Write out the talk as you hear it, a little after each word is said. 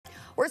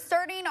We're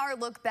starting our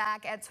look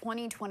back at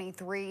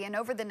 2023, and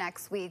over the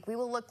next week, we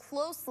will look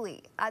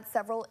closely at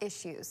several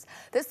issues.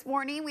 This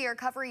morning, we are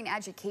covering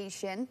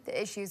education,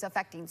 the issues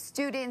affecting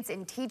students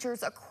and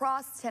teachers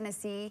across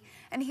Tennessee,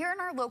 and here in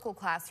our local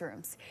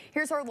classrooms.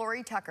 Here's our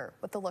Lori Tucker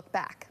with the look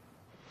back.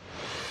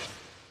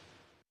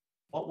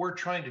 What we're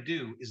trying to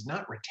do is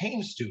not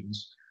retain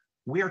students.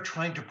 We are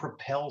trying to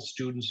propel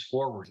students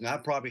forward. And I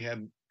probably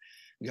have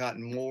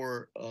gotten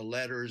more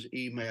letters,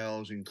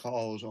 emails, and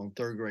calls on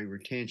third grade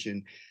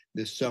retention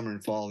this summer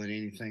and fall than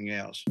anything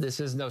else. This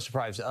is no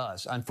surprise to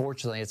us.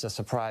 Unfortunately, it's a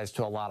surprise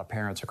to a lot of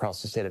parents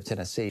across the state of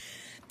Tennessee.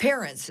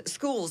 Parents,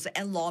 schools,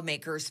 and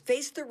lawmakers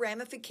face the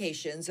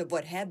ramifications of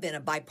what had been a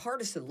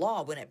bipartisan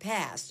law when it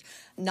passed,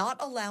 not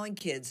allowing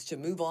kids to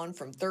move on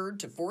from third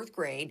to fourth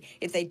grade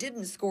if they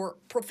didn't score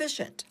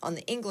proficient on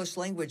the English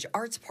language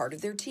arts part of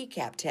their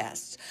TCAP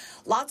tests.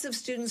 Lots of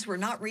students were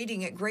not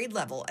reading at grade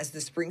level as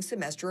the spring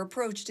semester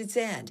approached its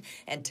end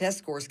and test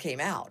scores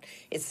came out.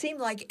 It seemed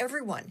like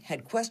everyone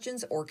had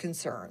questions or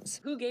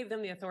concerns. Who gave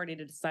them the authority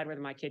to decide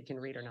whether my kid can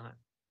read or not?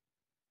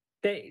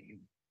 They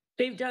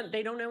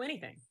don't know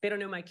anything. They don't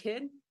know my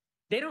kid.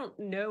 They don't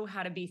know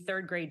how to be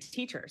third grade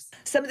teachers.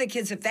 Some of the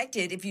kids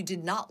affected, if you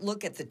did not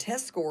look at the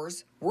test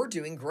scores, were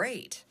doing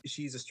great.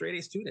 She's a straight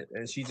A student,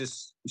 and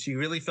she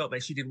really felt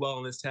like she did well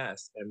on this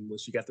test. And when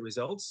she got the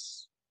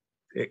results,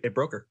 it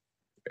broke her.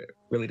 It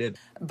really did.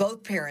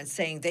 Both parents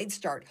saying they'd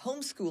start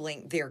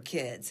homeschooling their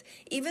kids.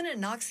 Even a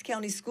Knox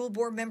County School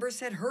Board member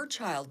said her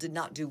child did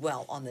not do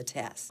well on the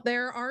test.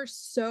 There are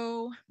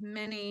so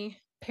many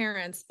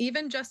parents,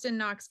 even just in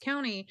Knox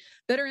County,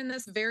 that are in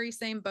this very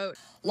same boat.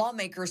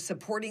 Lawmakers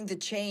supporting the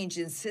change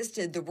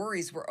insisted the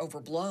worries were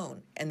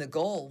overblown and the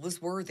goal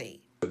was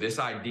worthy. This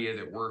idea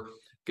that we're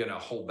going to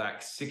hold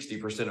back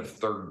 60% of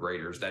third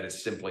graders, that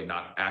is simply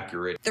not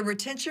accurate. The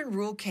retention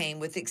rule came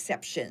with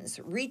exceptions,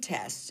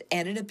 retests,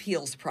 and an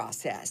appeals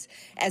process.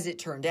 As it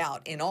turned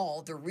out, in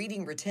all, the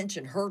reading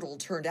retention hurdle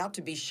turned out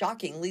to be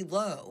shockingly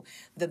low.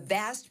 The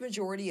vast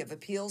majority of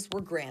appeals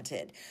were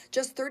granted.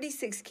 Just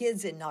 36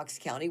 kids in Knox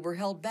County were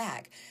held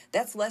back.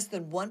 That's less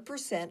than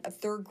 1% of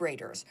third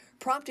graders,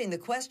 prompting the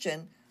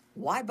question,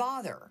 why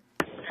bother?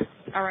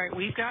 All right,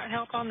 we've got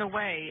help on the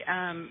way,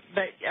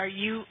 but are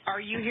you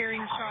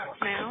hearing shots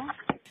now?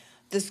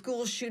 The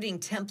school shooting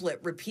template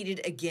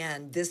repeated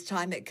again, this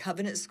time at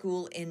Covenant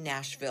School in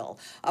Nashville.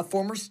 A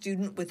former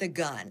student with a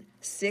gun,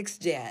 6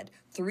 dead,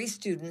 3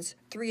 students,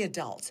 3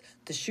 adults,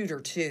 the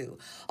shooter 2.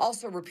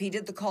 Also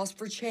repeated the calls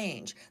for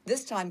change,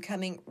 this time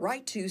coming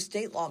right to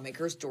state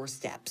lawmakers'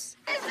 doorsteps.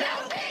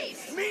 No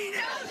peace! No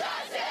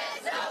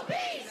justice! No peace!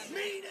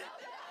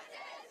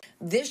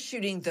 This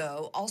shooting,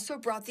 though, also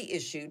brought the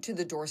issue to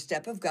the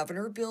doorstep of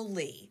Governor Bill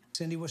Lee.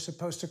 Cindy was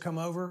supposed to come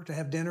over to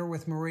have dinner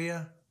with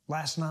Maria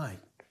last night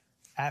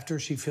after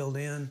she filled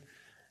in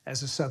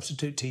as a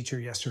substitute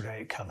teacher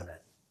yesterday at Covenant.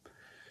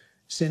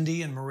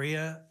 Cindy and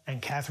Maria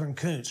and Catherine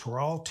Kuntz were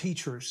all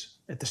teachers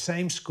at the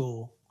same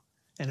school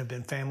and have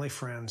been family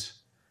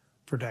friends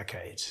for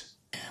decades.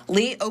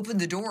 Lee opened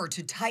the door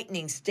to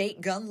tightening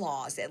state gun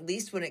laws, at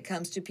least when it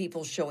comes to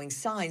people showing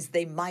signs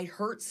they might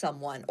hurt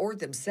someone or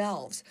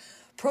themselves.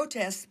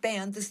 Protests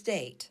spanned the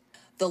state.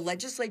 The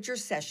legislature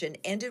session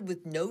ended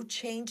with no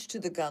change to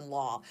the gun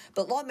law,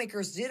 but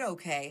lawmakers did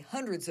okay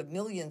hundreds of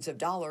millions of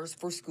dollars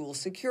for school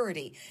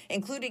security,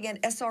 including an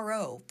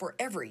SRO for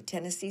every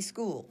Tennessee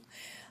school.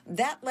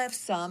 That left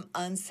some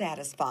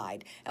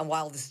unsatisfied, and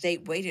while the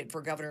state waited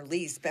for Governor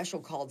Lee's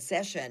special called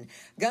session,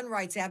 gun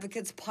rights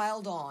advocates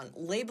piled on,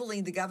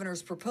 labeling the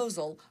governor's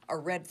proposal a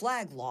red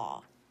flag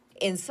law.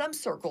 In some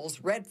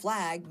circles, red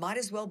flag might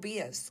as well be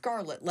a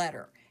scarlet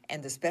letter.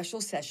 And the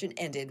special session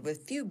ended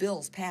with few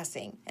bills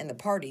passing and the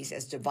parties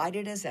as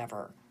divided as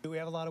ever. We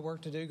have a lot of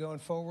work to do going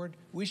forward.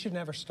 We should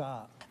never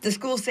stop. The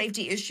school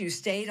safety issue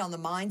stayed on the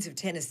minds of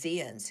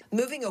Tennesseans.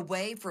 Moving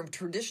away from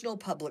traditional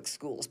public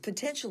schools,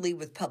 potentially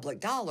with public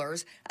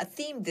dollars, a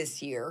theme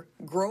this year,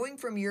 growing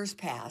from years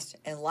past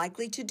and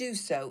likely to do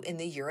so in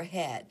the year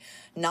ahead.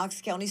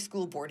 Knox County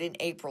School Board in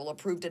April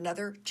approved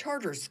another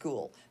charter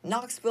school,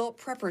 Knoxville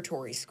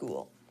Preparatory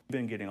School.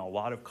 Been getting a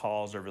lot of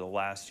calls over the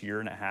last year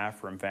and a half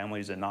from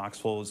families in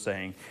Knoxville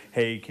saying,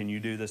 hey, can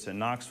you do this in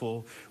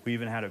Knoxville? We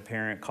even had a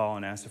parent call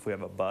and ask if we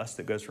have a bus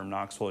that goes from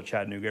Knoxville to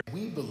Chattanooga.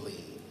 We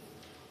believe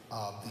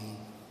the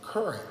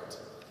current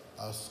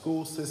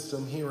school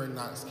system here in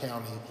Knox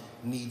County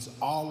needs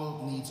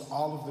all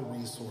of the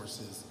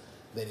resources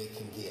that it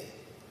can get.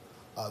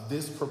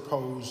 This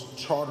proposed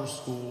charter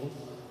school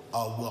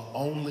will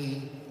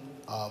only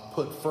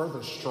put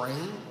further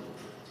strain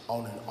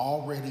on an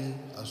already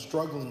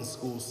struggling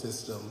school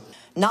system.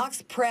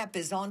 Knox Prep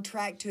is on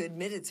track to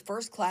admit its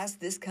first class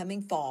this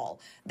coming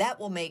fall. That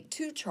will make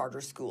 2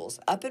 charter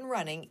schools up and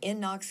running in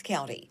Knox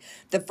County.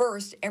 The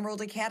first, Emerald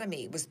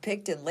Academy, was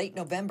picked in late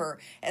November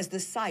as the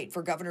site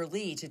for Governor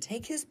Lee to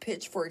take his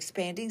pitch for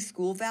expanding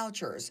school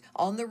vouchers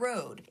on the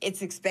road.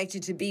 It's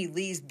expected to be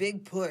Lee's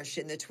big push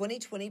in the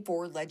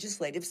 2024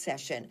 legislative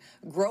session,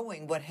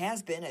 growing what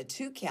has been a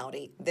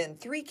 2-county, then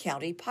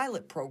 3-county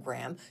pilot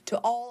program to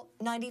all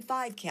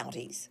 95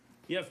 counties.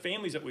 You have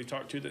families that we've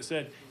talked to that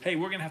said, hey,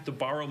 we're going to have to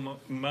borrow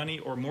money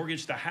or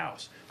mortgage the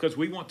house because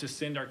we want to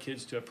send our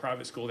kids to a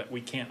private school that we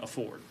can't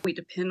afford. We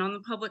depend on the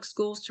public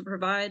schools to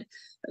provide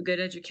a good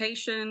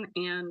education,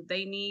 and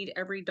they need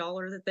every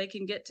dollar that they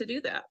can get to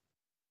do that.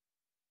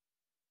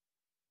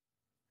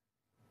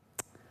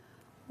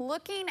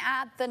 Looking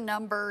at the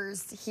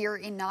numbers here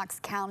in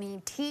Knox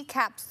County,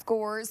 TCAP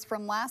scores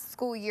from last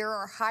school year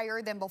are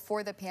higher than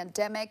before the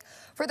pandemic.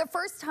 For the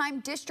first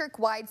time,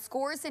 district-wide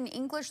scores in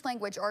English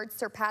language arts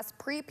surpassed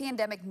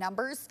pre-pandemic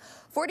numbers.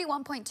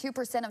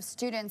 41.2% of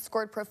students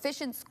scored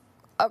proficient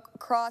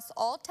across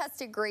all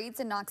tested grades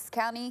in Knox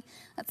County.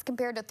 That's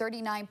compared to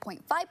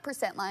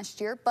 39.5% last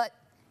year, but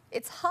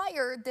it's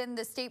higher than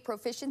the state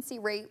proficiency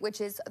rate,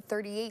 which is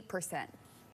 38%.